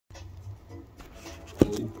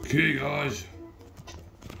Okay, guys.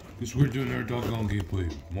 Guess we're doing our doggone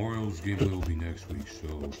gameplay. Mario's gameplay will be next week,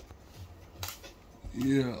 so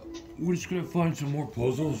yeah, we're just gonna find some more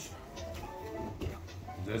puzzles.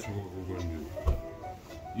 That's what we're gonna do.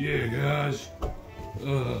 Yeah, guys.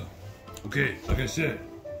 Okay, like I said,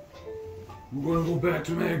 we're gonna go back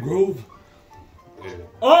to Mangrove. Yeah.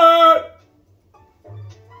 Alright!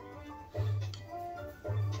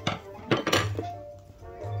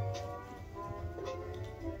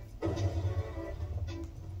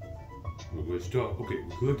 Wait, stop. Okay,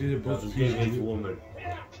 we collected a bunch of If pieces. woman.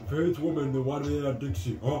 If it's woman, then why do they have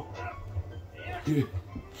Dixie, huh? Yeah.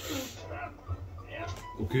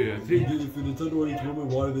 Okay, I think. If it's underage woman,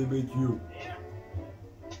 why do they make you?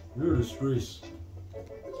 You're a disgrace.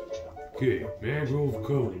 Okay, Mangrove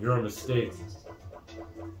Cove. You're a mistake.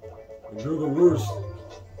 And you're the worst.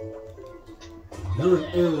 You're an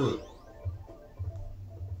error.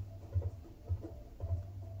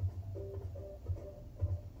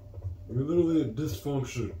 You're literally a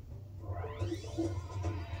dysfunction.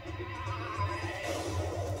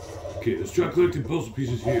 Okay, let's try collecting puzzle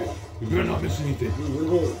pieces here. We better not miss anything.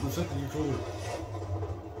 Wait, the second you controller.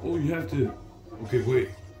 Oh, you have to. Okay, wait.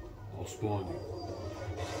 I'll spawn you.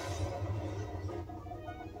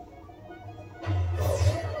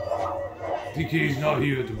 DK's not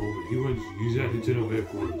here at the moment. He's at Nintendo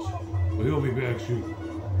headquarters. But he'll be back soon.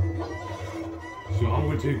 So I'm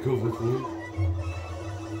gonna take cover for him.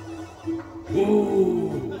 Whoa!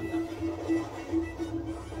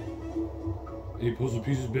 Any puzzle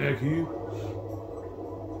pieces back here?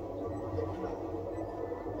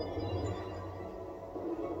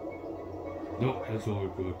 Nope, that's all we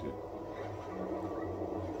collected.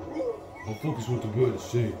 I'll focus what the bird is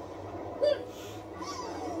saying.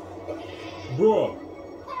 Bruh,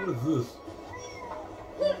 what is this?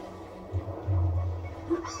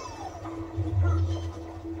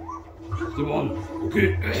 Step on it. Okay.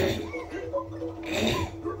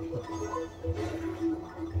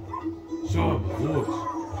 Sorry, my voice.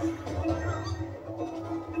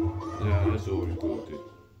 Yeah, that's all we collected.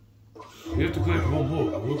 We have to collect one more.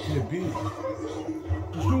 What can it be?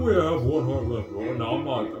 There's no way I have one heart left, bro. No, I'm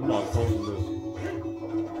not crossing this.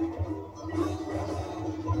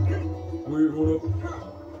 Wait, hold up.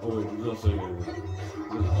 Oh wait, he's not saying anything.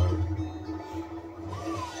 Doesn't matter.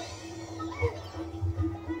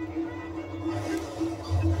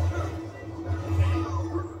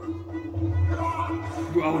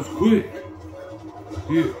 Bro, I was quick.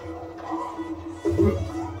 Here.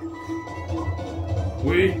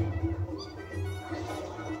 Wait.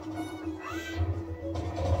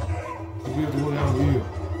 We have to go down here.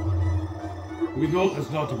 We know that's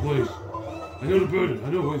not the place. I know the burden. I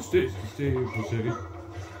know where it stays. Stay here for a second.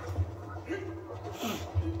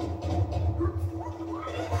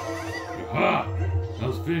 Aha! Now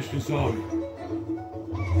let's finish this hobby.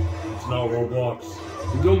 It's not Roblox.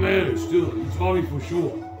 It don't matter. Still, it's hobby for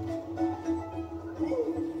sure.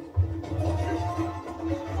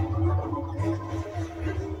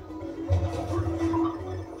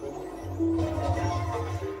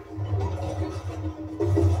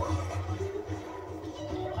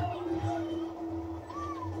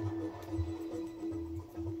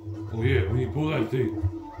 Oh yeah, when you pull that thing.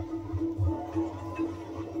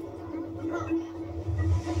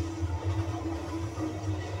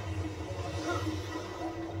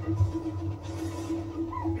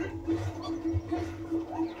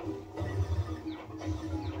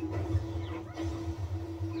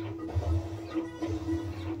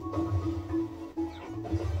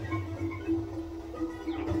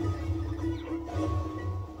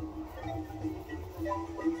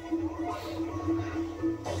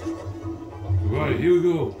 Right, here we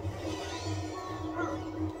go.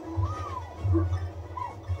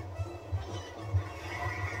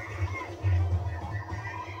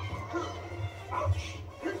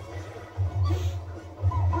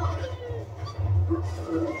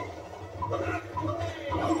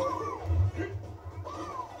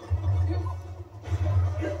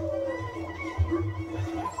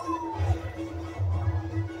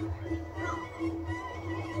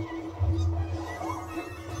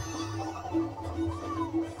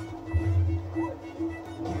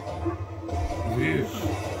 Here.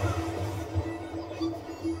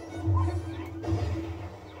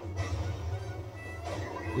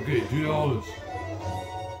 Okay, do all this.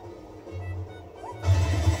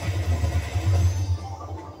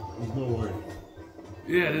 There's no way.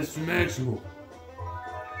 Yeah, that's the maximum.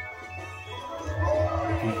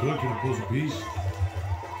 We collected a puzzle piece.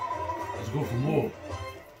 Let's go for more.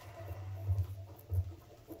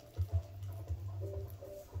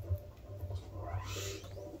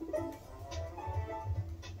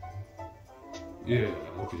 Yeah,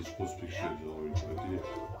 okay, it's supposed to be shit already right there.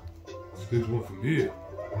 Let's get one from here.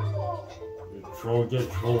 Troll,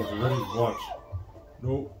 get trolls. Ready? Watch.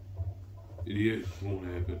 Nope. Idiot, won't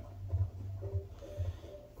happen.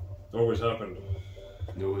 It's always happened.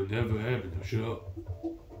 No, it never happened. Now shut up.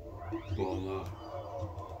 Ball lie.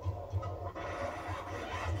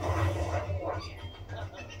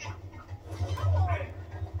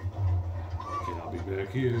 Okay, I'll be back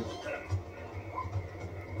here.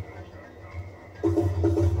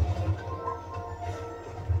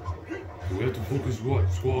 We have to focus what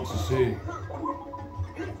Squawks is saying.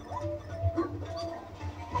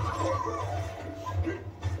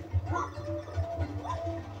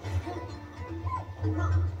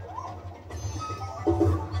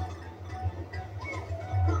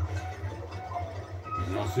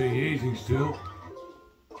 He's not saying anything still.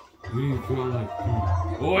 We need to feel like food.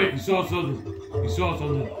 Oh wait, he saw something. He saw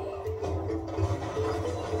something.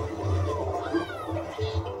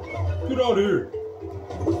 Get out of here.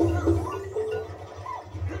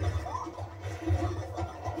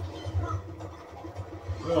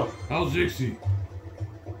 Yeah. How's Dixie?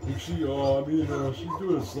 Dixie, she's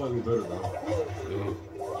doing slightly better now. Yeah.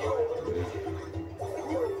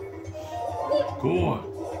 Go on.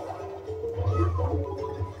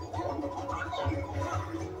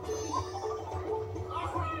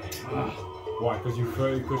 Why? Because you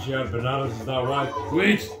afraid because you had bananas is that right?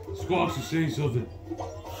 Wait! Squawks is saying something.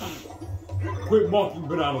 Quit mocking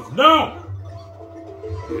bananas now!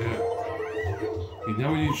 Yeah. Okay,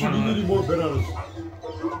 now we need to Should be needing more bananas.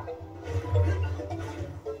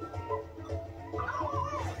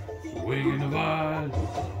 Swing in the vine.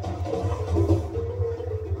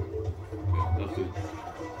 Yeah, nothing.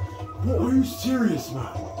 What, are you serious,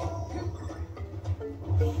 man?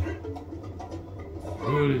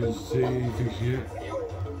 Really didn't say anything yet.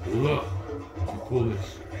 Look, you pull this.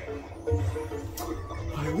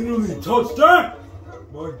 I literally touched that!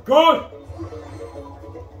 My God!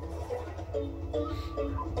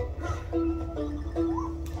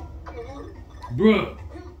 Bruh!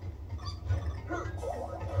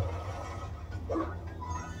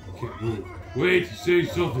 Can't move. Wait, say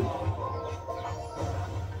something.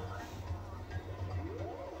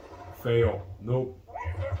 Fail. Nope.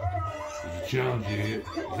 There's a challenge here.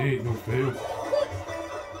 There ain't no fail.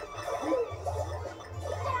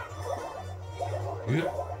 Yeah.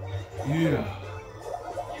 Yeah.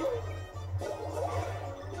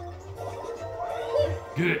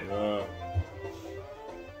 Get it.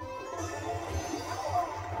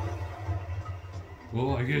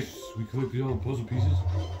 Well, I guess we collected all the puzzle pieces.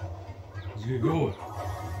 Let's get going.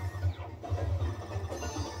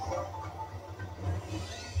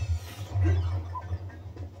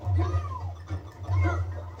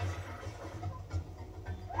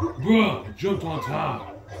 Bruh, I jumped on top.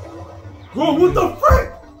 Bro, what the frick?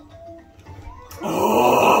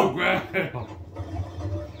 Oh, grab. You're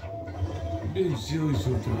being silly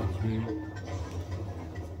sometimes, man.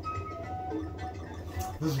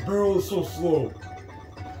 This barrel is so slow.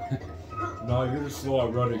 Nah, you're just slow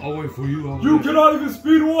at running. I'll wait for you. You cannot even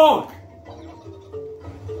speed walk!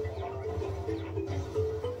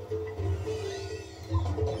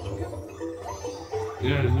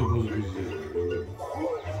 Yeah, there's no puzzle pieces yet.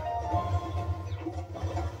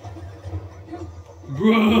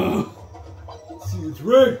 Bruh! See, it's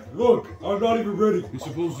rigged. Look, I'm not even ready. You're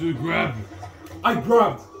supposed to grab it. I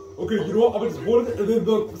grabbed. Okay, you know what? I'm gonna just hold it and then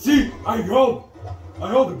look. See, I held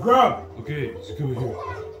the grab. Okay, so come here.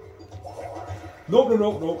 No, we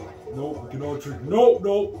can all trick. No.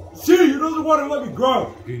 See, you doesn't want to let me grab.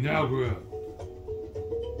 Okay, now grab.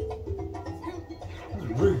 This is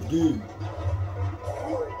a rigged game.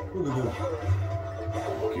 Look at this.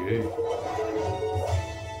 Okay.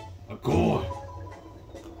 A god.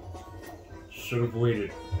 Should have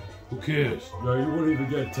waited. Who cares? No, you wouldn't even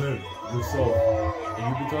get 10 yourself. And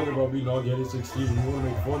you be talking about me not getting 16 and you want to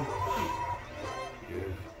make fun?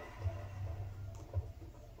 Yeah.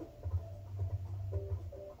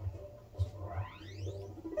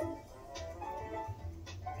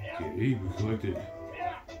 Okay, we collected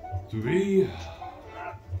 3.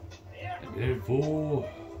 And then 4.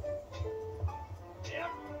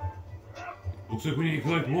 Looks like we need to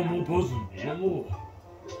collect one more puzzle. One more.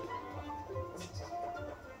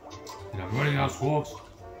 And I'm running out of squawks,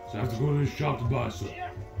 so I have to go to the shop to buy some.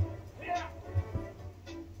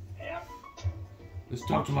 Let's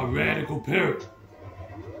talk to my radical parrot.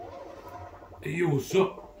 Hey, yo, what's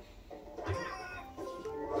up?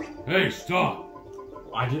 Hey, stop.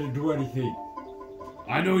 I didn't do anything.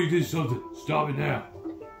 I know you did something. Stop it now.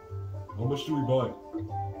 How much do we buy?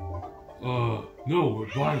 No, we're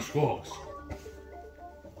buying squawks.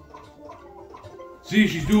 See,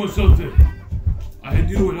 she's doing something. I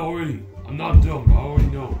knew it already. I'm not dumb. I already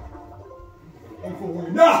know.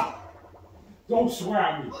 Nah! Don't swear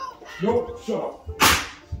at me. Nope, shut up.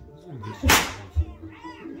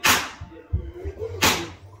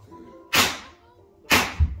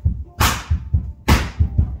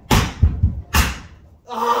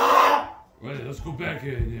 Right, let's go back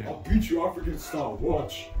in there. I'll beat you African style.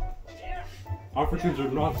 Watch. Africans are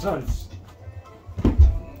nonsense.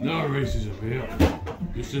 No racism here.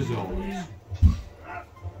 Just as always.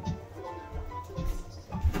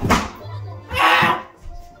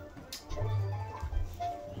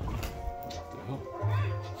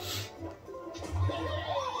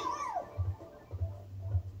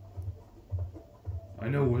 I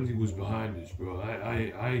know Wendy was behind this, bro.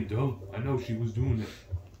 I ain't dumb. I know she was doing it.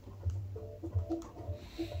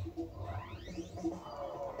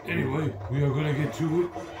 Anyway, we are gonna get to it.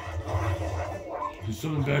 There's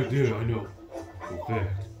something back there, I know. For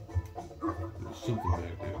fact. There's something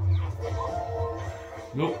back there.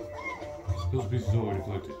 Nope. Those pieces are already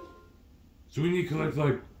collected. So we need to collect,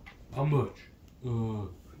 like, how much?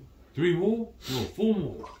 3 more? No, 4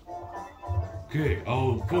 more. Okay,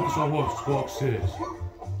 I'll focus on what Squawk says.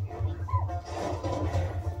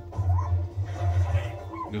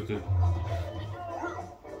 Nothing.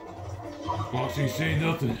 Squawk ain't saying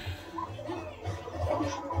nothing.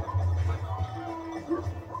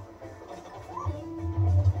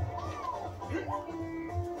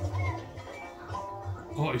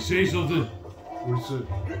 Oh, he's saying something. What he said?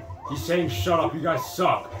 He's saying shut up, you guys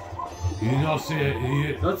suck. He did not say that,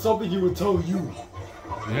 idiot. That's something he would tell you.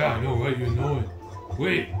 Yeah, I know, right? You're annoying.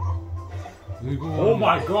 Wait. Let me go Oh on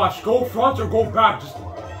my there. gosh, go front or go back. Just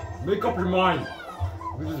make up your mind.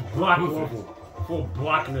 This is black Perfect. level. Full of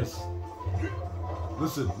blackness.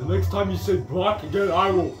 Listen, the next time you say black again,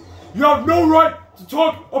 I will. You have no right to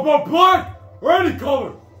talk about black or any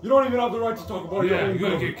color. You don't even have the right to talk about your Yeah, own you're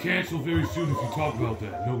gonna color. get canceled very soon if you talk about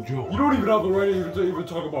that. No joke. You don't even have the right to even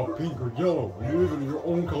talk about pink or yellow. You're even your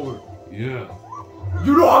own color. Yeah.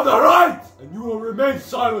 You don't have the right! And you will remain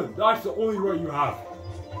silent. That's the only right you have.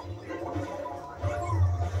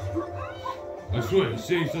 I swear, he's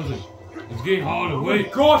saying something. It's getting harder. Oh my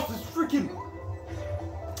Wait. gosh, this freaking...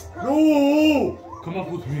 No! Come up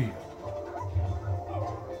with me.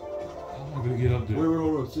 How am I gonna get up there? Wait,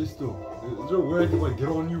 hold on, stay still. Is there a way I can like get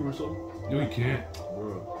on you or something? No, you can't.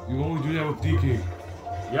 Bro. You only do that with DK.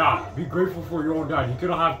 Yeah, be grateful for your own dad. You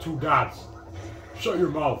cannot have 2 dads. Shut your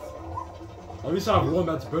mouth. At least I have one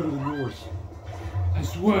that's better than yours. I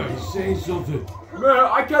swear, he's saying something. Man,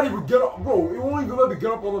 I can't even get up. Bro, it won't even let me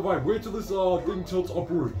get up on the vibe. Wait till this thing tilts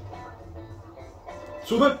upward.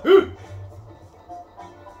 So then...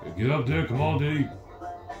 Hey, get up there, come on, Diddy.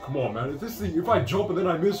 Come on, man. If this thing, if I jump and then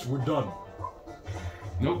I miss, we're done.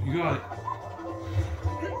 Nope, you got it.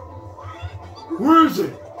 Where is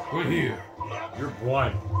it? Right here. You're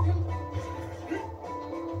blind.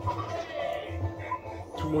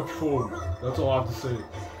 Too much foam. That's all I have to say.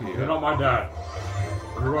 Yeah. You're not my dad.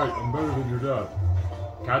 You're right. I'm better than your dad.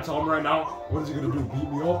 Can I tell him right now? What is he gonna do? Beat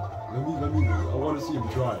me up? Let me. I want to see him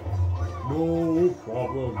try. No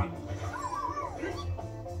problem.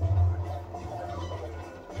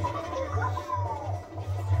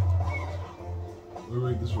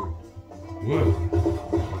 Wait, this way. Whoa.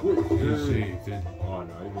 Wait, He didn't say anything. Oh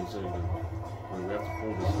no, he didn't say anything. Wait, we have to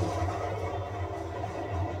pull this way.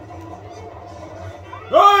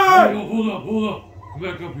 Hey! Hold up. Come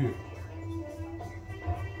back up here.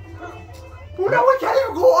 But now we can't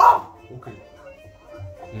even go up! Okay.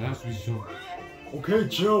 There has to be some. Okay,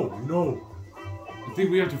 chill. No. I think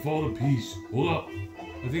we have to follow the piece. Hold up.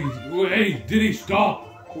 I think it's... Wait, hey, Diddy,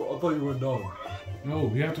 stop! Well, I thought you went down. No,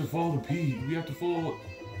 we have to follow the piece. We have to follow...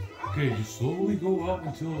 Okay, just slowly go up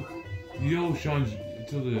until the yellow shines...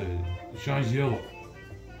 Until it shines yellow.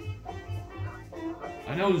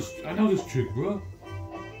 I know this trick, bro.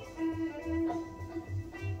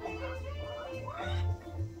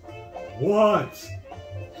 What?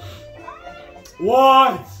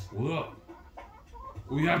 What? Hold up.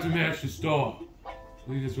 We have to match the star. I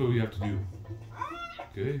think that's what we have to do.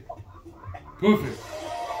 Okay? Perfect.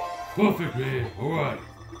 Perfect, man. Alright.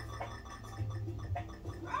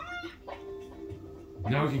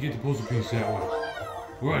 Now we can get the puzzle piece that way.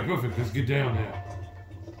 Alright, perfect. Let's get down there.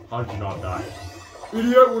 How did you not die?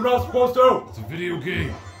 Idiot, we're not supposed to! It's a video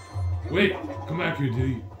game. Wait, come back here,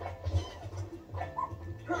 Diddy.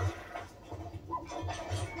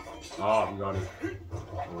 Ah, we got it.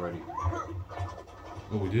 Already.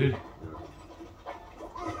 Oh, we did?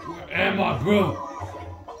 Where am I, bro?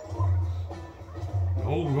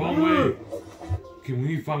 Oh, wrong way. Okay, we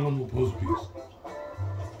need to find one more puzzle piece.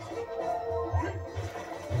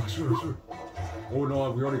 Sure. Oh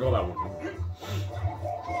no, we already got that one.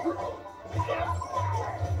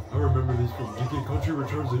 I remember these from GK Country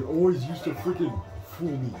Returns. They always used to freaking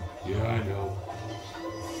fool me. Yeah, I know.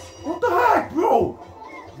 What the heck, bro?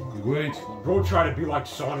 Wait. Bro tried to be like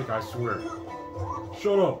Sonic, I swear.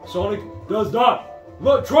 Shut up. Sonic does not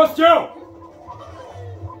trust you!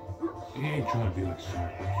 He ain't trying to be like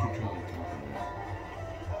Sonic. What you trying to talk about?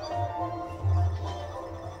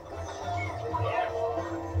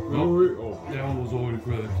 Nope. Oh. That one was already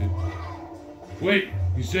credited. Wait,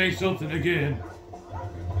 he's saying something again.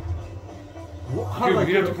 Okay,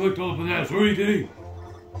 we have to collect all the bananas. Hurry, Diddy.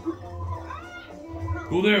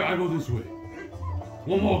 Go there, I go this way.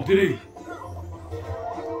 One more, Diddy.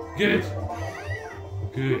 Get it.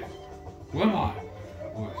 Okay. Where am I?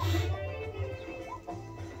 Where?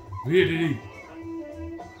 Here, Diddy.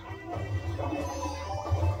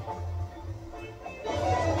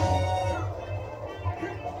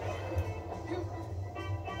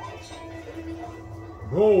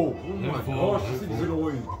 Bro, oh my gosh, this thing is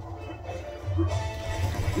annoying.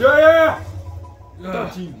 Yeah!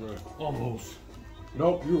 13, bro. Almost.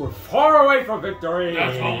 Nope, you were far away from victory.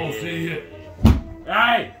 That's almost it.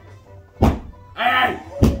 Hey!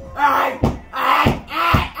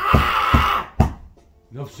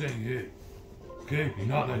 Enough saying hey. Okay, you're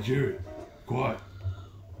not Nigerian. Quiet.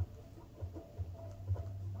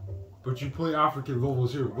 But you play African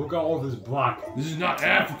levels here. Look at all this black. This is not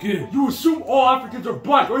African. You assume all Africans are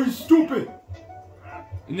black. Are you stupid?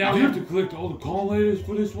 And now we have to collect all the call letters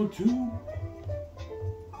for this one too?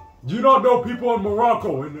 Do you not know people in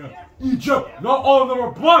Morocco and Egypt? Not all of them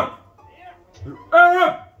are black. They're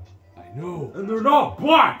Arab. I know. And they're not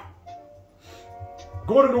black.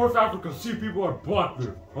 Go to North Africa, see people are black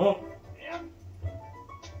there, huh?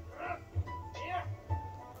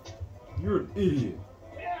 You're an idiot.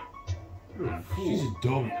 You're a fool. She's a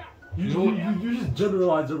dumb. You just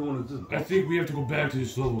generalize everyone as this. I think we have to go back to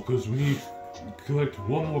this level because we need to collect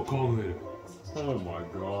one more call letter. Oh my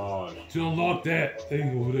god. To unlock that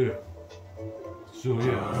thing over there. So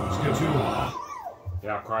yeah, let's get to it.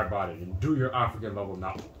 Yeah, cry about it and do your African level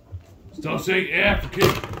now. Stop saying African.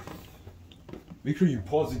 Make sure you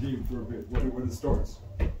pause the game for a bit when it starts.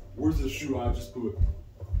 Where's the shoe I just put?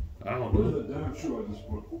 I don't Where's know. the damn shoe I just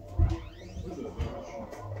put? Where's the damn shoe?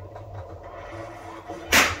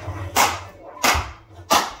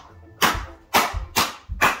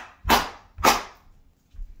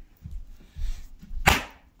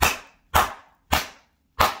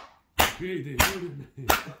 Okay, they heard me.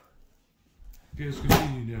 Okay, let's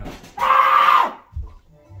continue now.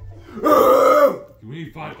 We need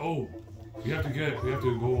to find. Oh, we have to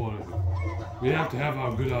go on it. We have to have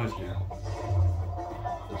our good eyes now.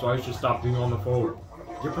 That's why you should stop being on the phone.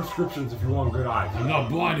 Get prescriptions if you want good eyes. I'm not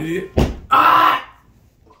blind, idiot. You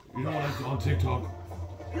know what? On TikTok,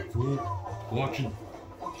 fool, watching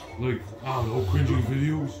like I don't know, cringy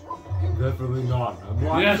videos. Definitely not.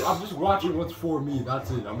 I'm just watching what's for me. That's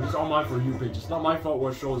it. I'm just on my For You page. It's not my fault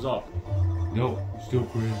what shows up. No, still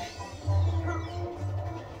cringe.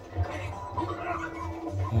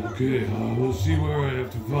 Okay, we'll see where I have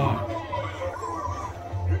to find.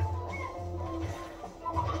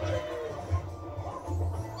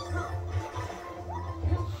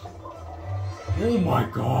 Oh my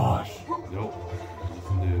gosh. Nope,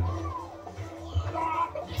 nothing there.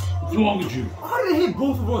 What's wrong with you? How did it hit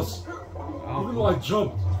both of us? Even though I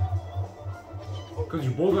jumped. Because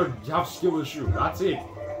you both have skill issue. That's it.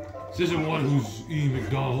 This isn't one who's eating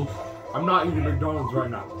McDonald's. I'm not eating McDonald's right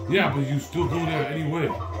now. Yeah, but you still go there anyway.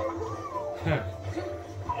 Heck.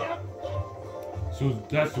 So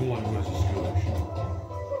that's the one who has a skill issue.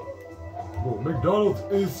 Bro, McDonald's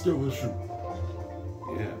is skill issue.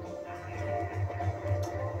 Yeah.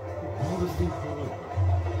 How does this fall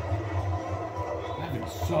I haven't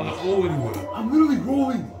saw that O anywhere. I'm literally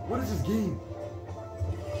rolling. What is this game?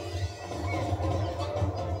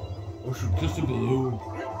 Oh shoot. Just a balloon.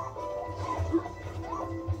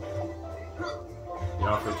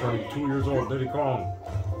 Yeah, for turning 2 years old, Diddy Kong.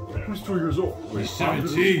 Who's 2 years old? He's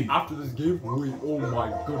 17. After this game? Wait, oh my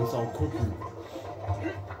goodness, I'll cook you.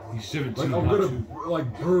 He's 17. Like, I'm gonna,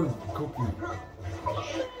 like, cook you.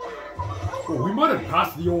 Oh, we might have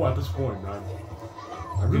passed the O at this point, man.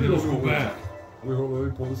 I really let's don't go know. back. Wait, hold on,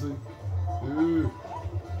 let me pull this in.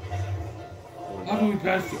 How do we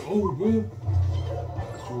pass the O, bro?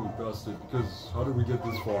 That's really past it, because how did we get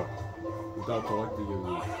this far without collecting it?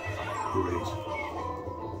 Great.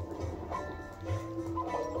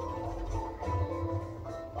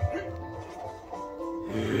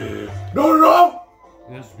 No, no, no!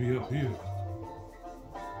 It has to be up here.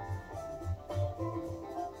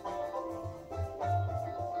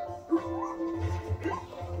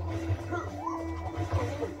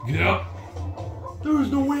 Get up.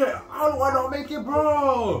 There's no way. How do I not make it,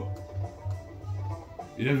 bro?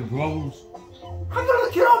 You having problems? I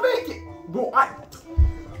cannot make it, bro.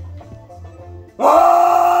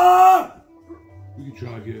 Ah! We can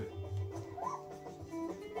try again.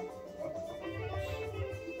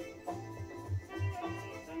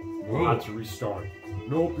 Bro. That's a restart.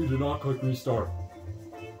 Nope, you did not click restart.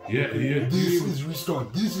 Yeah, idiot. This is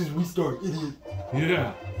restart. This is restart, idiot.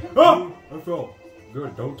 Yeah. Ah! I fell.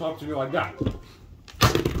 Good, don't talk to me like that.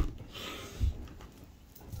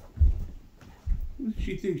 Who does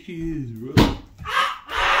she think she is, bro?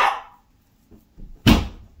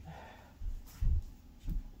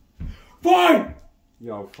 Fine!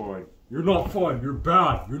 Yeah, fine. You're not fine. You're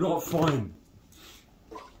bad. You're not fine.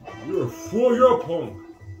 You're a fool. You're a punk.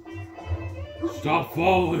 Stop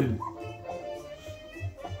falling.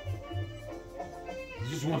 He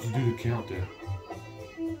just wants to do the countdown.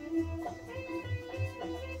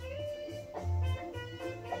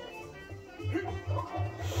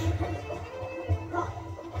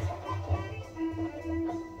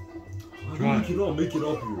 I cannot make it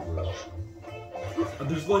up here, bro.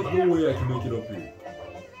 There's like no way I can make it up here.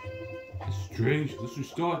 It's strange. Let's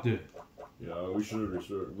restart that. Yeah, we should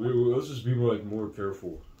restart. Let's just be more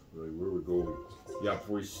careful. Like where we're going. Yeah,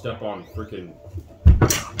 before we step on freaking.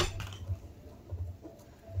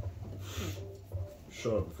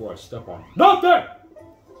 Shut up before I step on nothing.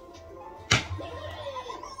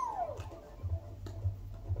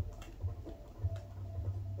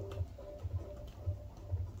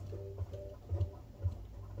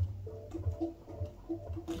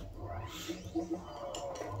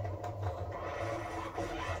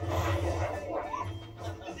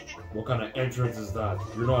 What kind of entrance is that?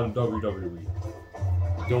 You're not in WWE.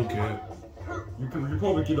 Don't care. You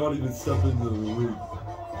probably cannot even step into the ring.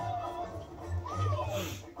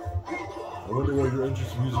 I wonder what your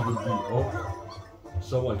entrance music would be. Oh,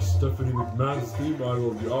 sound like Stephanie McMahon's theme. I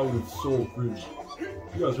would so cringe.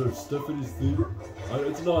 You guys heard Stephanie's theme?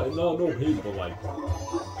 It's not no hate, but like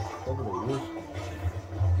probably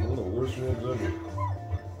one of the worst ones ever.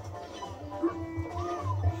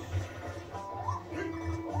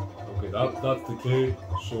 That's the K,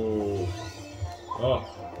 so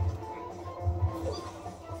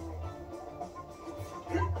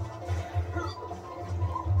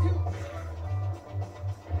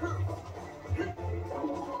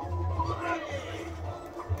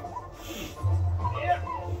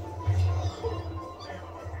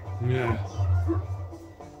Yeah.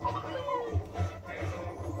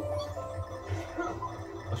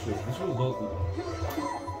 Actually, this was not the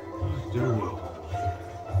Terrible.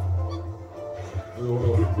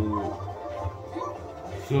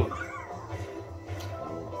 So.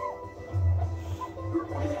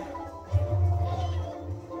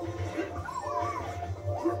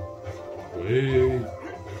 Wait.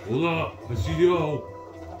 Hold up. I see you.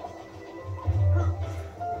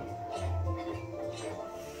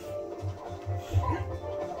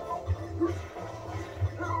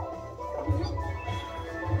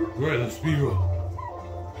 Right, let's speed run.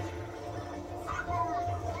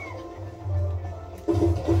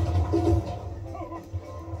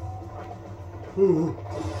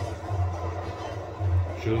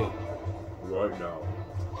 Shut up. Right now.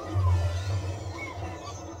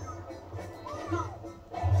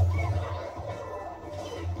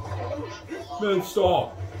 Man,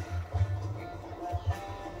 stop.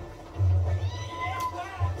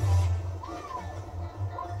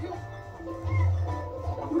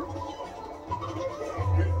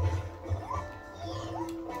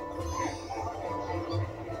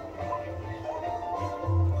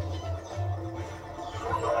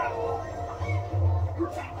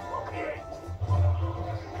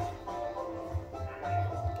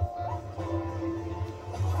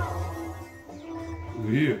 Over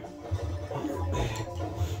here.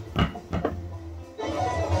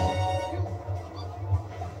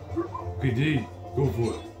 Okay, D, go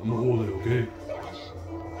for it. I'm gonna hold it, okay?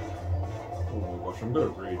 Oh my gosh, I'm gonna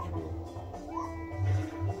rage, bro.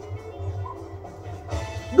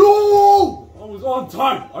 No! I was on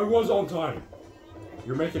time! I was on time!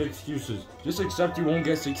 You're making excuses. Just accept you won't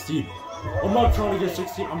get 16. I'm not trying to get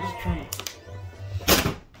 16, I'm just trying to...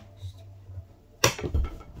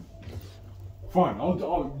 Fine,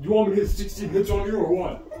 you want me to hit 16 hits on you or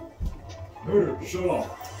what? Murder, shut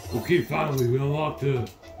up. Okay, finally, we unlocked the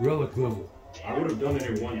relic level. I would have done it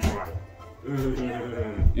in one try.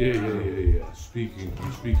 Yeah. You're speaking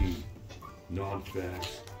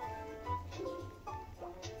non-facts.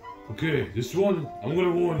 Okay, this one, I'm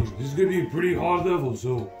gonna warn you, this is gonna be a pretty hard level,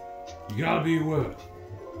 so you gotta be aware.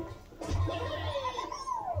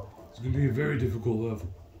 It's gonna be a very difficult level.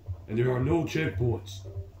 and there are no checkpoints.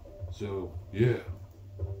 So, yeah.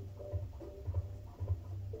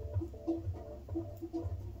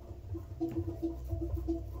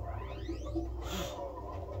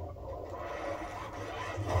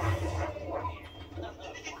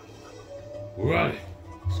 Alright,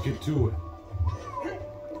 let's get to it.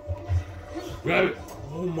 Grab it.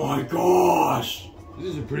 Oh my gosh!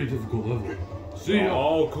 This is a pretty difficult level. See ya.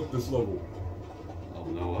 I'll cook this level. Oh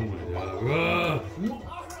no, I'm gonna die.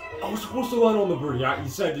 I was supposed to land on the bird. Yeah, you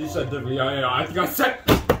said differently. Yeah. I think I said.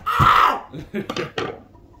 Ah!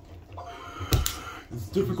 It's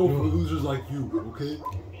difficult for losers like you, okay?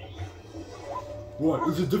 What?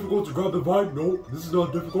 Is it difficult to grab the vine? No, this is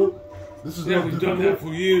not difficult. This is not we've difficult. done that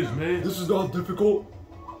for years, man. This is not difficult.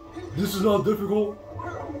 This is not difficult.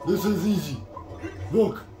 This is easy.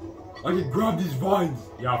 Look, I can grab these vines.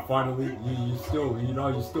 Yeah, finally. You still.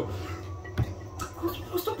 You're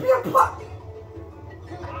supposed to be a pup.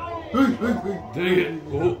 Hey. Dang it.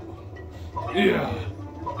 Oh. Yeah.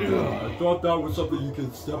 I thought that was something you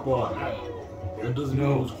could step on. That doesn't mean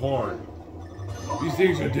it was hard. These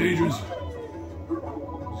things are dangerous.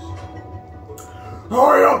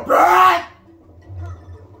 Hurry up, Brad!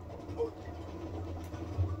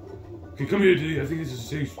 Okay, come here, D. I think this is a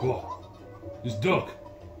safe spot. Just duck.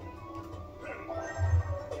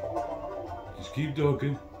 Just keep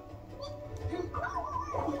ducking.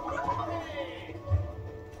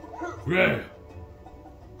 Grab.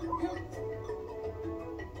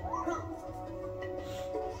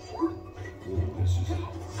 Oh, this is...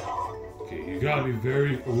 Okay, you gotta be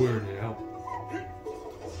very aware now.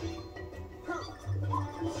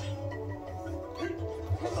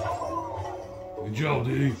 Good job,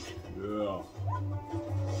 D. Yeah.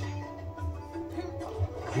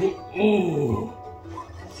 Oh!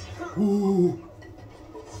 Ooh.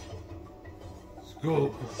 Let's go.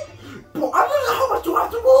 But I don't know how much do I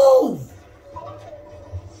have to move!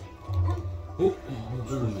 Oh,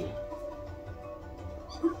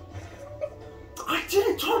 I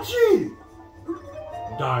didn't touch it!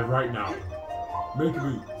 Die right now. Make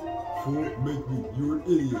me. Fool, make me. You're an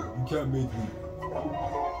idiot. You can't make me.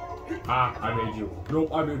 Ah, I made you.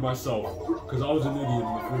 Nope, I made myself. Because I was an idiot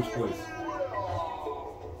in the first place.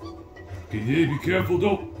 Okay, yeah, be careful,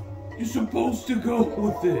 though. You're supposed to go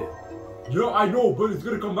with it. Yeah, I know, but it's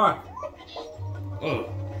gonna come back. Oh.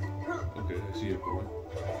 Okay, I see it, boy.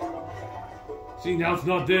 See, now it's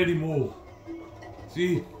not there anymore.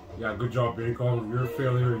 See? Yeah, good job, Bacon. You're a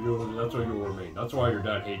failure. That's why you remain. That's why your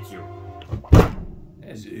dad hates you.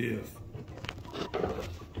 As if.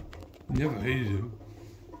 Never hated him.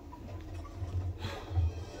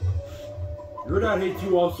 Your dad hates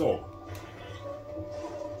you also.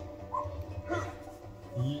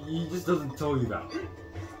 He just doesn't tell you that.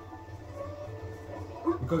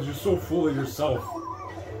 Because you're so full of yourself.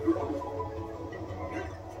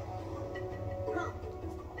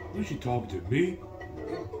 Who's she talking to? Me?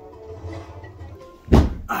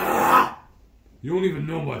 Ah! You don't even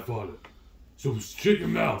know my father. So shut your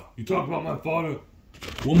mouth. You talk about my father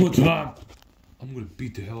one more time, I'm gonna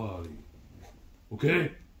beat the hell out of you.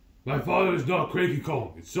 Okay? My father is not Cranky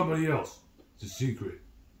Kong. It's somebody else. It's a secret.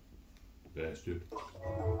 Bastard.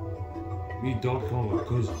 Me and Donkey Kong are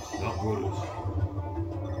cousins, not brothers.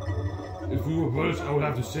 If we were brothers, I would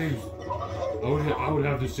have the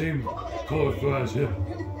same color fur as him.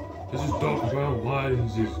 This is dark brown, mine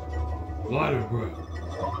is lighter brown.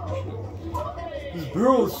 This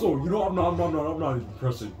barrel is so, I'm not even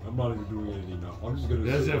pressing. I'm not even doing anything now. I'm just gonna.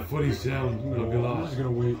 That's that funny sound. I'm just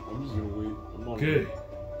gonna wait. Okay.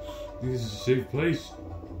 Think this is a safe place?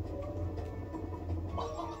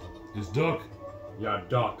 Just duck. Yeah,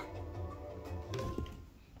 duck.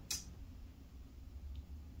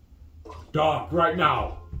 Duck right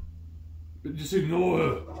now. Just ignore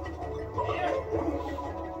her.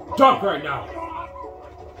 Duck right now.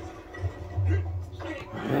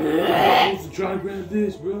 I'm supposed to try and grab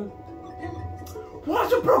this, bro. Why's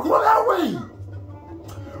the bird go that way?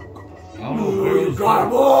 I don't know where You gotta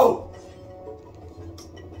move.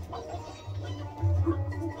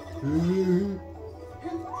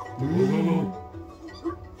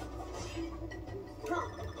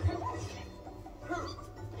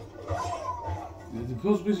 The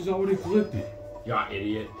post is already collected. Yeah,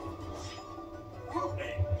 idiot.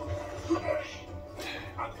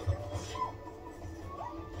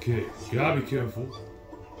 Okay, gotta be careful.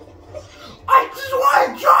 I just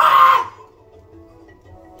want to try!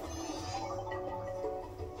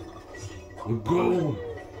 We're going.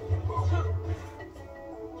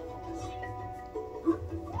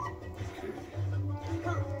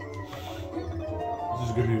 This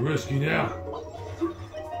is gonna be risky now.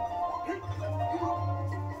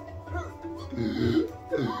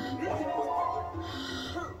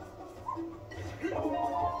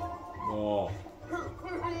 Oh.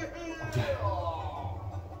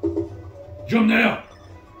 Jump now!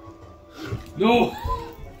 No!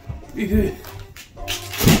 He did it!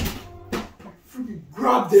 Freaking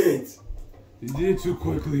grabbed it! He did it too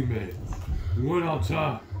quickly, man. We went out of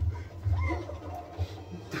time.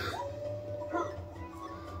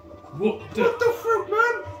 What the frick,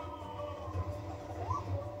 man?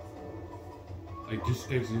 I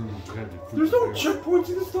just accidentally grabbed it. There's no checkpoints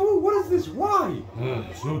in this level? What is this? Why?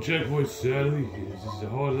 There's no checkpoints, sadly. This is a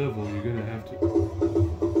hard level. You're gonna have to.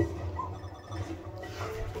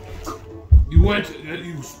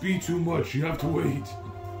 You speed too much. You have to wait.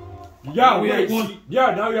 Yeah, we have one.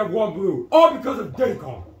 Yeah, now you have one blue. All because of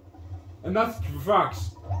Daycon. And that's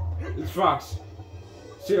facts. It's facts.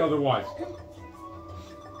 Say otherwise.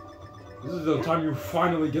 This is the time you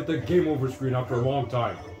finally get the game over screen after a long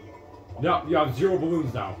time. Now you have 0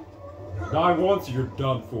 balloons now. Die once, you're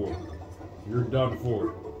done for. You're done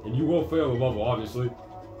for. And you will fail the level, obviously.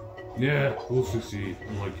 Yeah, we'll succeed,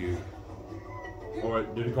 unlike you.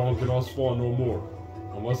 Alright, Diddycon cannot spawn no more.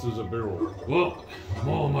 Unless there's a barrel. Well, I'm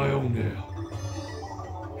all on my own now.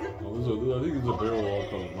 Oh, I think there's a barrel all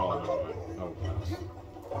coming. No, never mind. That'll pass.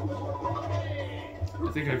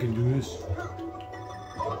 I think I can do this.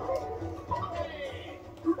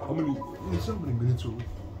 How many minutes are we?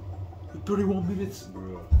 31 minutes?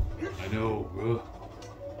 Bro. I know, bro.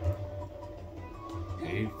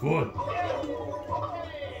 Ain't fun.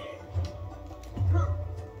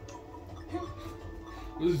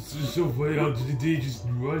 This is so funny how they just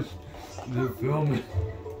rush the film.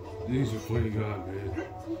 He's a funny guy, man.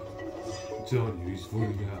 I'm telling you, he's a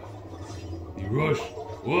funny guy. He rushed.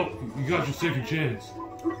 Well, you got your second chance.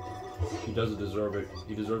 He doesn't deserve it.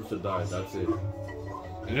 He deserves to die, that's it.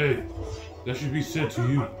 Hey, that should be said to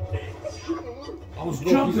you. I was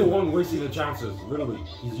Look, jumping. he's the one wasting the chances. Literally,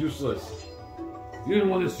 he's useless. You're the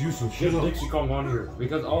one that's useless. Shut Get up. Dixie Kong on here.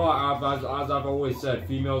 Because as I've always said,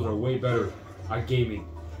 females are way better at gaming.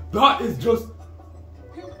 That is just...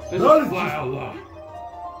 That's a fly out lie.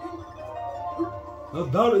 Now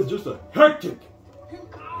that is just a hectic.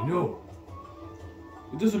 I know.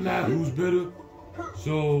 It doesn't matter who's better.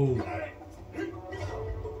 So...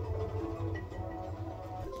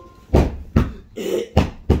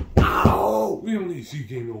 Ow! We don't need to see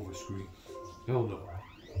game over screen. Hell no.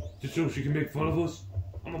 Just so she can make fun of us,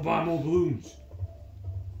 I'm gonna buy more balloons.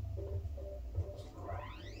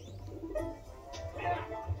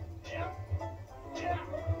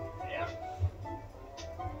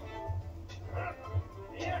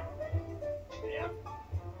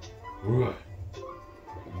 Alright.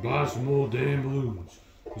 Buy some more damn balloons.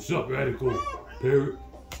 What's up, Radical? Parrot?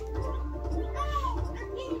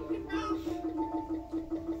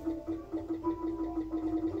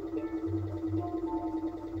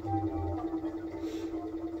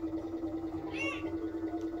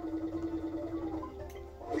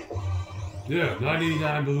 Yeah,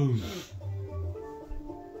 99 balloons.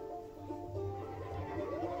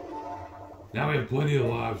 Now we have plenty of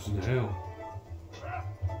lives in hell.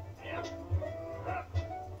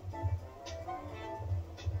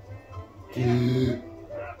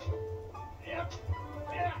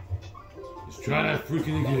 Let's try that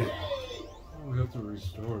freaking again. We have to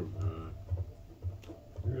restart, man.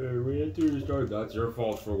 Yeah, we have to restart. That's your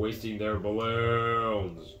fault for wasting their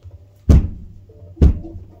balloons.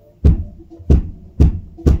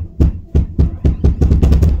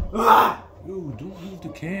 Ah! Yo, don't move the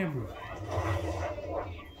camera.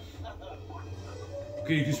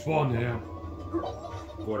 Okay, you can spawn now.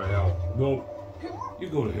 Go to hell. Nope. You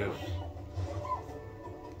go to hell.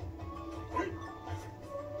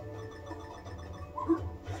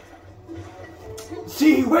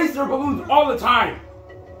 See, he wastes their balloons all the time!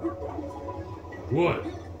 What?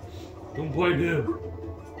 Don't blame him.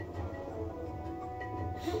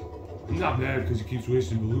 I'm not mad because he keeps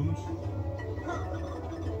wasting balloons.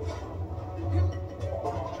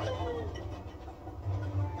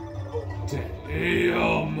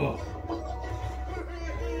 Damn!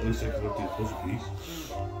 At least I collected a puzzle piece.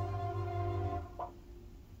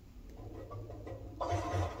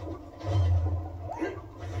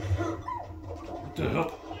 What the hell?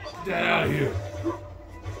 Get that out of here!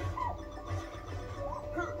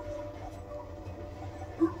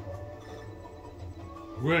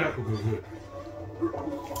 Right, okay, good.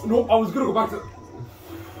 No, I was gonna go back to...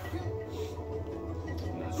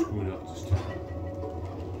 I'm not screwing up this time.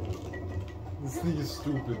 This thing is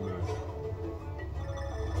stupid, man.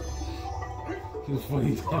 It's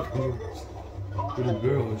funny talking to the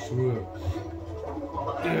girl, I swear.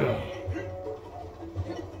 Yeah.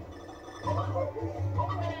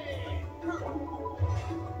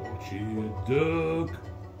 Watch it, duck.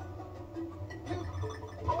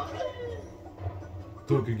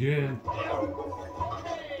 Duck again.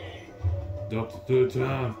 Duck the third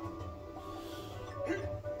time.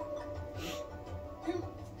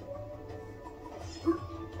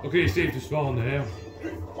 Okay, safe to spawn now.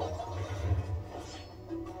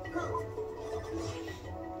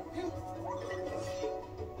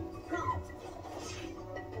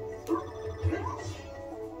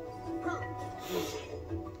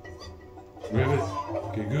 Grab it.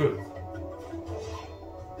 Okay, good.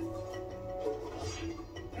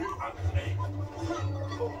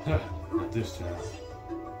 Huh, not this time.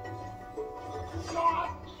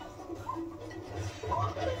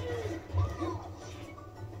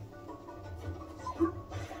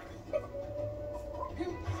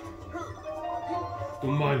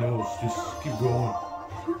 Don't mind those, just keep going.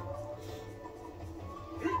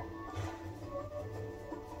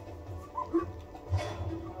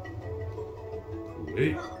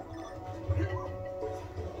 Wait.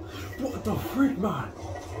 What the freak, man?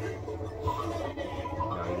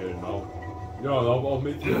 Yeah, you didn't know. Yo, I'll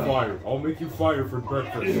make you fire. I'll make you fire for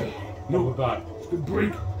breakfast. Yeah. No, with that. It's a good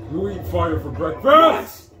break. You eat fire for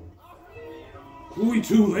breakfast. Are we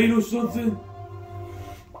too late or something?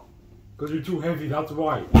 Because you're too heavy, that's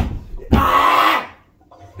why.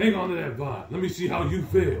 Hang on to that vine. Let me see how you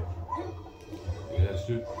feel. Yes,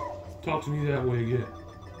 dude. Talk to me that way again.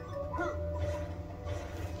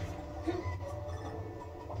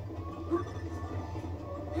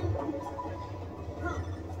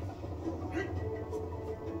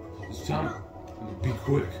 This time, I'm gonna be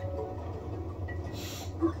quick.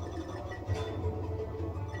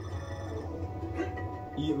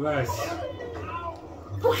 Eat less.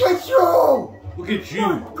 Look at you! Look at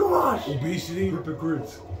you! Gosh! Obesity?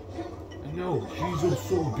 Hypocrites. I know, she's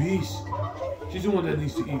so obese. She's the one that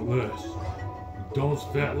needs to eat less. McDonald's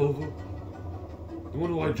fat lover. I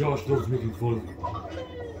wonder why Josh loves making fun of you.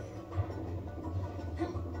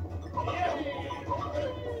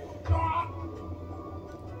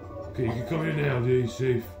 Okay, you can come here now, Jay.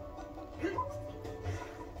 Safe.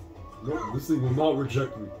 No, this thing will not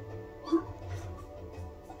reject me.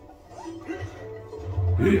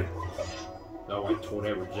 Here. Now I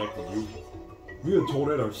Toadette rejected you. Me and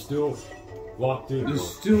Toadette are still locked in. There's bro.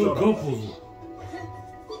 still Shut a up. couple.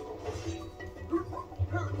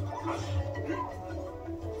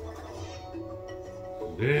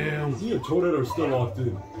 Damn. Me and Toadette are still locked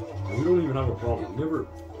in. And we don't even have a problem.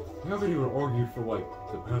 We haven't even argued for like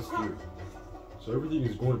the past year. So everything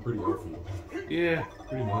is going pretty healthy. Yeah,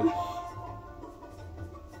 pretty much.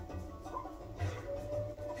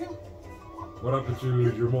 What happened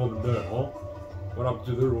to your mom and dad, huh? What happened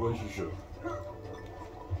to their relationship?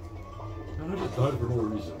 Man, I just died for no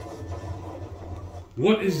reason.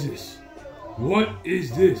 What is this? What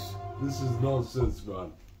is this? This is nonsense,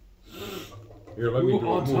 man. Here, let me We're do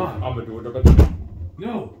on it. Move. time. I'm gonna do it.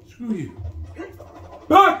 No, screw you.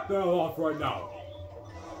 Back the hell off right now.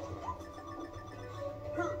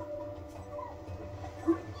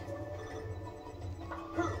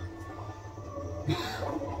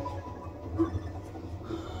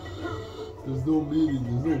 There's no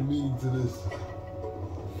meaning to this.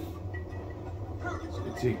 It's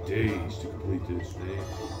gonna take days to complete this, man.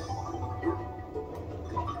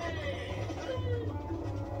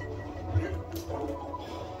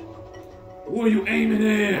 What are you aiming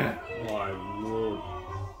at? My lord.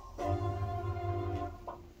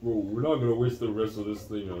 Bro, we're not gonna waste the rest of this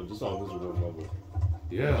thing just on this one level.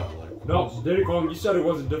 Yeah, like... No, Diddy Kong, you said it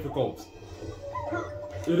wasn't difficult.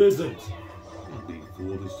 It isn't. I'm being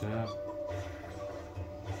fooled this time.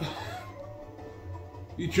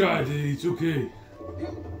 You tried it, it's okay.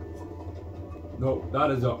 No,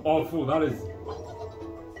 that is awful. That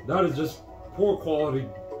is just poor quality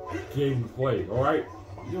gameplay, alright?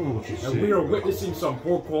 You don't know what you're And saying. we are witnessing some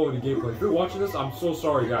poor quality gameplay. If you're watching this, I'm so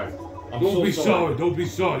sorry, guys. Don't be sorry. Don't be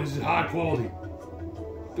sorry. This is high quality.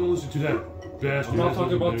 Don't listen to that bastard. I'm not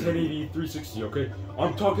talking about That's 1080, 360, okay?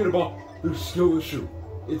 I'm talking about the skill issue.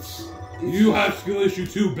 It's You have skill issue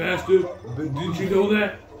too, bastard. Didn't you know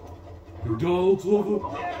that? McDonald's lover?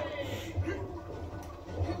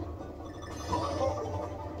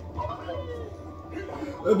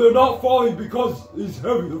 And they're not falling because it's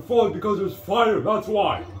heavy. They're falling because there's fire. That's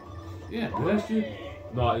why. Yeah, bastard.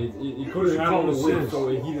 No, it couldn't handle the common weight, sense. so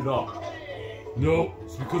it heated up. No,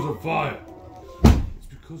 it's because of fire. It's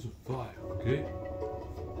because of fire, okay?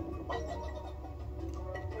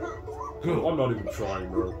 Go. I'm not even trying,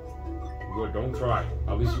 bro. Good, don't try.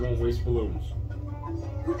 At least you won't waste balloons.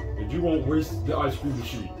 And you won't waste the ice cream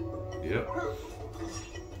machine. Yep.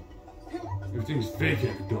 Everything's fake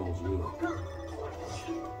at McDonald's, really.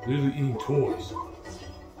 Literally eating toys.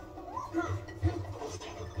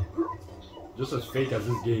 Just as fake as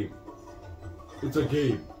this game. It's a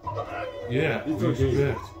game. Yeah, It's we a game.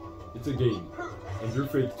 expect. It's a game. And you're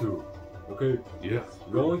fake too. Okay? Yeah,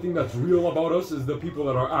 The only thing that's real about us is the people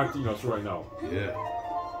that are acting us right now. yeah.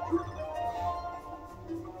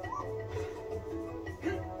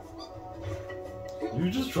 You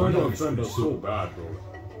just trying to offend us so bad, bro.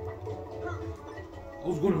 I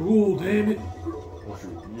was gonna rule, damn it. Oh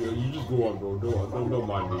shoot. Yeah, you just go on, bro. Don't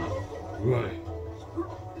mind me. Right.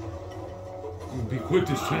 You'll be quick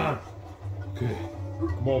this time. Okay.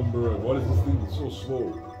 Come on, bro. Why is this thing so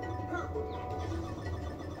slow?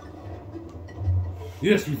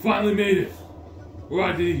 Yes, we finally made it.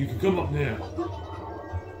 Alright, Diddy, you can come up now.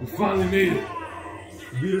 We finally made it.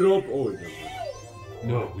 Beat it up? Oh, wait,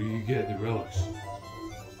 no. No, we get the relics.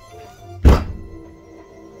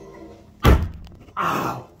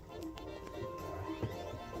 Ow!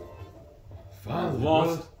 Finally,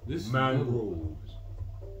 Lost bro. This mangroves.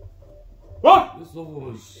 What? This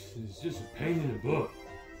level is just a pain in the butt.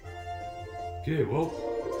 Okay, well,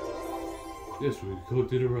 yes, we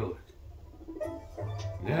collected a relic.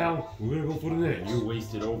 Now, we're gonna go for the next. You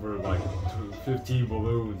wasted over like 15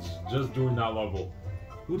 balloons just doing that level.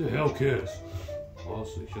 Who the hell cares?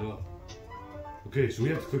 Honestly, shut up. Okay, so we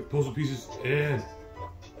have to click puzzle pieces and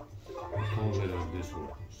call that on this one.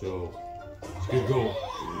 So, let's get going.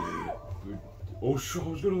 Oh, sure, I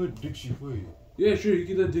was gonna let Dixie play. Yeah, sure, you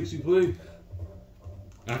can let Dixie play.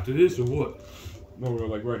 After this or what? No, we're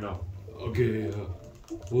like right now. Okay,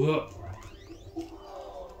 hold up.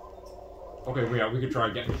 Okay, wait, we can try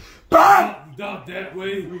again. Not that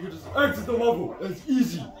way. We can just exit the level. It's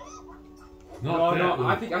easy. Not that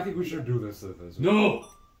way. I think we should do this. No!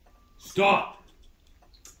 Stop!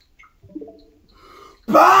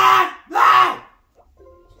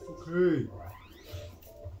 Okay.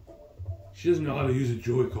 She doesn't know how to use a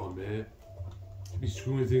Joy-Con, man. She'll be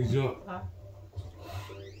screwing things up.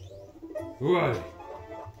 Alright.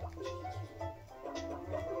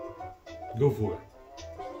 Go for it.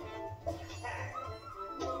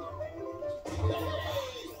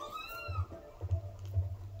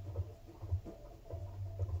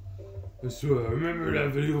 I swear, remember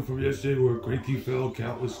that video from yesterday where Granky fell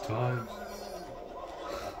countless times?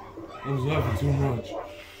 I was laughing too much.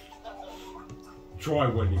 Try,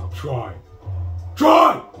 Wendy. Try.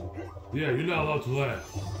 Try! Yeah, you're not allowed to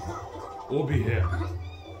laugh. Or be happy.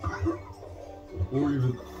 Or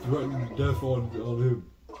even threaten death on him.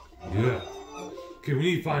 Yeah. Okay, we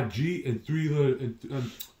need to find G and 3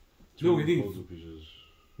 letters. No, we need. Puzzle pieces.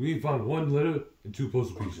 We need to find 1 letter and 2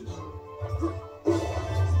 puzzle pieces.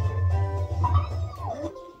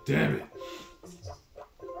 Damn it.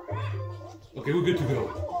 Okay, we're good to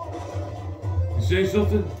go. You saying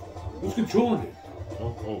something? Who's controlling it?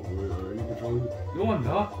 Oh, wait, are you controlling it? No, I'm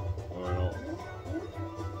not. Oh, I know.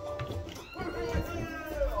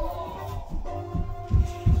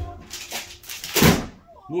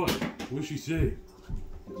 What? What'd she say?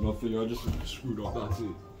 Nothing, I just screwed up, that's it.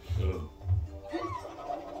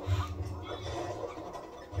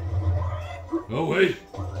 Oh, wait.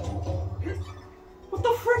 What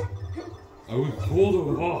the frick? Are we cold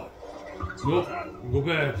or hot? Nope. Go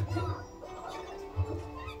back.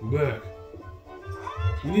 Go back.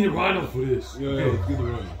 We need a rhino for this. Yeah, Okay, let's get the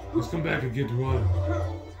run. let's come back and get the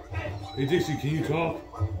rhino. Hey, Dixie, can you talk?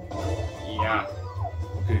 Yeah.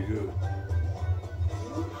 Okay, good.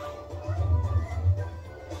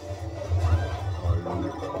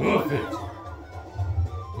 Perfect.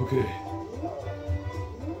 Okay.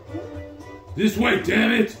 This way,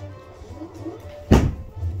 damn it!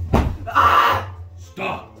 Ah!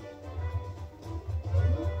 Stop!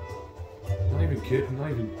 Not even kidding,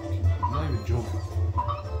 not even joking.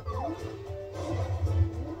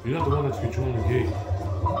 You're not the one that's controlling the gate.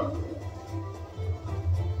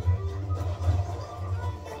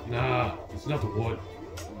 Nah, it's not the one.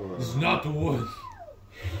 It's not the one.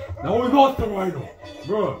 Now we lost the rhino!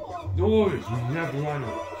 Bruh! No worries, we have the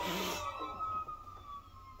rhino.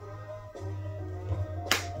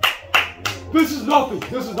 This is nothing!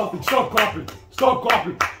 This is nothing! Stop copying! Stop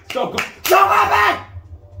copying! Stop copying! Stop copying!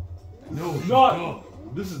 No, It's she's not! dumb.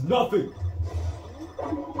 This is nothing!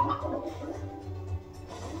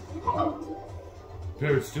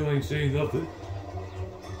 Parrot still ain't saying nothing.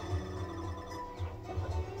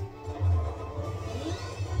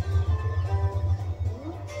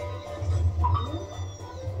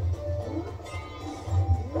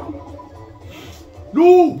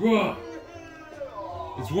 No! Bruh!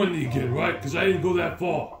 It's windy again, right? Because I didn't go that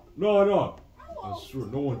far. No, no. I swear,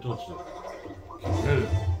 no one touched it. Get rid of it.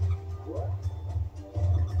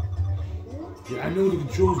 Yeah, I know the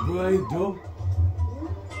controls, but I ain't dumb.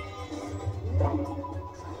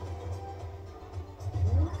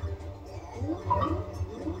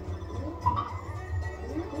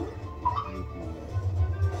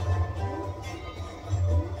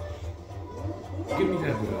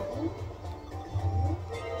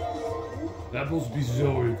 That puzzle piece is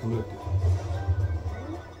already collected.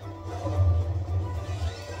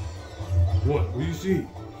 What do you see?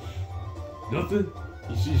 Nothing?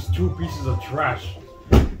 He sees 2 pieces of trash.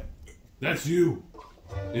 That's you.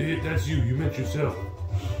 Idiot, that's you. You meant yourself.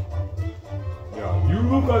 Yeah, you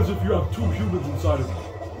look as if you have 2 humans inside of you.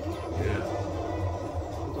 Yeah.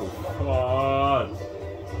 God.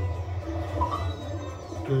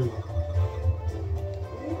 Okay.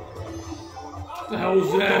 What the hell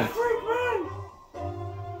was that? Freak, man!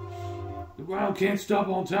 The round can't stop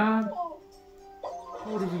on time?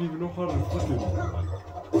 How does it even know how to flip it?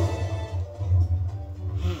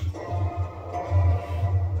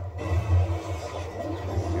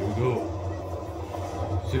 Here we go.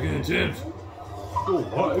 Second attempt.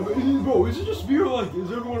 Bro, is it just me or like,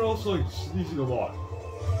 is everyone else like sneezing a lot?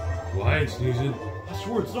 Well, I ain't sneezing. I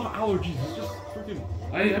swear, it's not allergies, it's just freaking...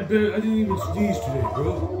 I didn't even sneeze today,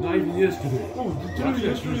 bro. Not even yesterday. Oh,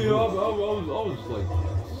 yesterday I was like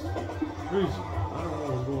crazy. I don't know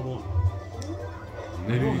what's going on.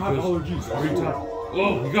 Maybe I don't have because allergies. every time.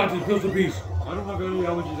 Oh, we got the puzzle piece. I don't have any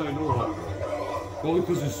allergies I know of. Oh,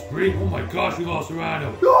 because it's spring. Oh my gosh, we lost a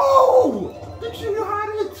rhino. No! Make sure you had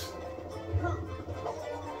it!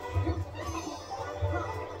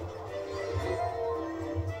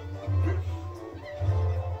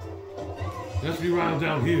 There has to be a rhino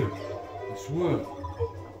down here. I swear.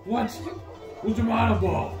 What? Where's the rhino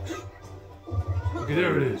box? Okay,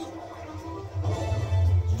 there it is.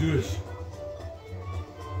 Let's do this.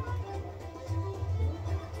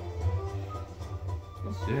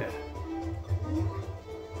 What's that?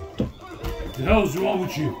 What the hell is wrong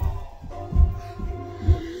with you?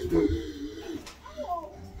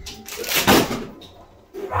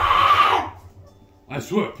 I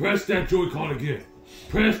swear, press that Joy-Con again.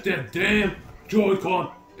 Press that damn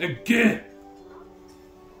Joy-Con again.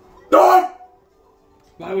 Done!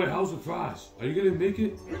 By the way, how's the fries? Are you gonna make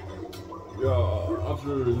it? Yeah,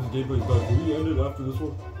 after this gameplay's done, can we end it after this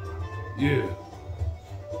one? Yeah.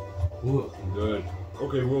 What? Good.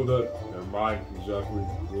 Okay, we'll do it. Never mind, exactly.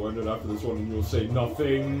 We'll end it after this one and you'll say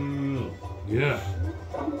nothing. Yeah.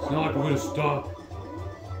 It's not like we're gonna stop.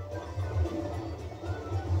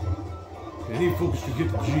 Okay, I need focus to get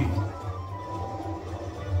the G.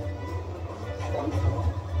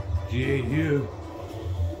 G ain't here.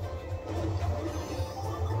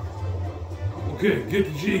 Okay, get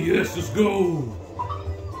the G. Yes, let's go.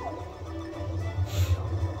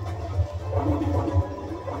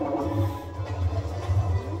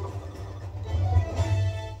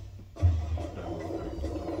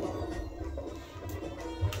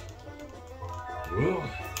 Well,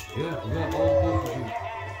 yeah, we got all the puzzles.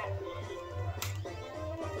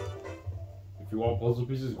 If you want puzzle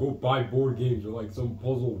pieces, go buy board games or like some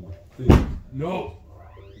puzzle thing. No,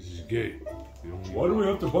 this is gay. Why do we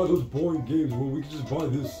have to buy those boring games when we can just buy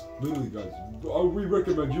this? Literally, guys, we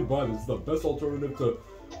recommend you buy this. It's the best alternative to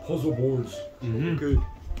puzzle boards. Okay.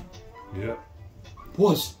 Yeah.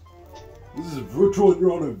 Plus, this is virtual and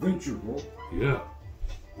you're on an adventure, bro. Yeah.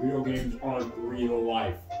 Video games aren't real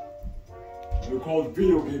life. They're called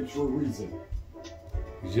video games for a reason.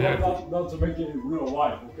 Exactly. Not to make it in real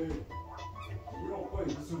life, okay? We don't play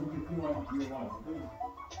this so we can feel like real life, okay?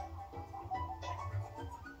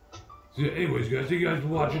 So yeah, anyways, guys, thank you guys for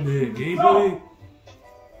watching the gameplay.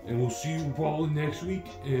 And we'll see you probably next week.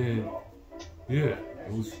 And yeah.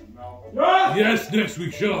 Yes, next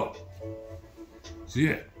week. Shut up. See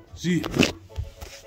ya. See ya.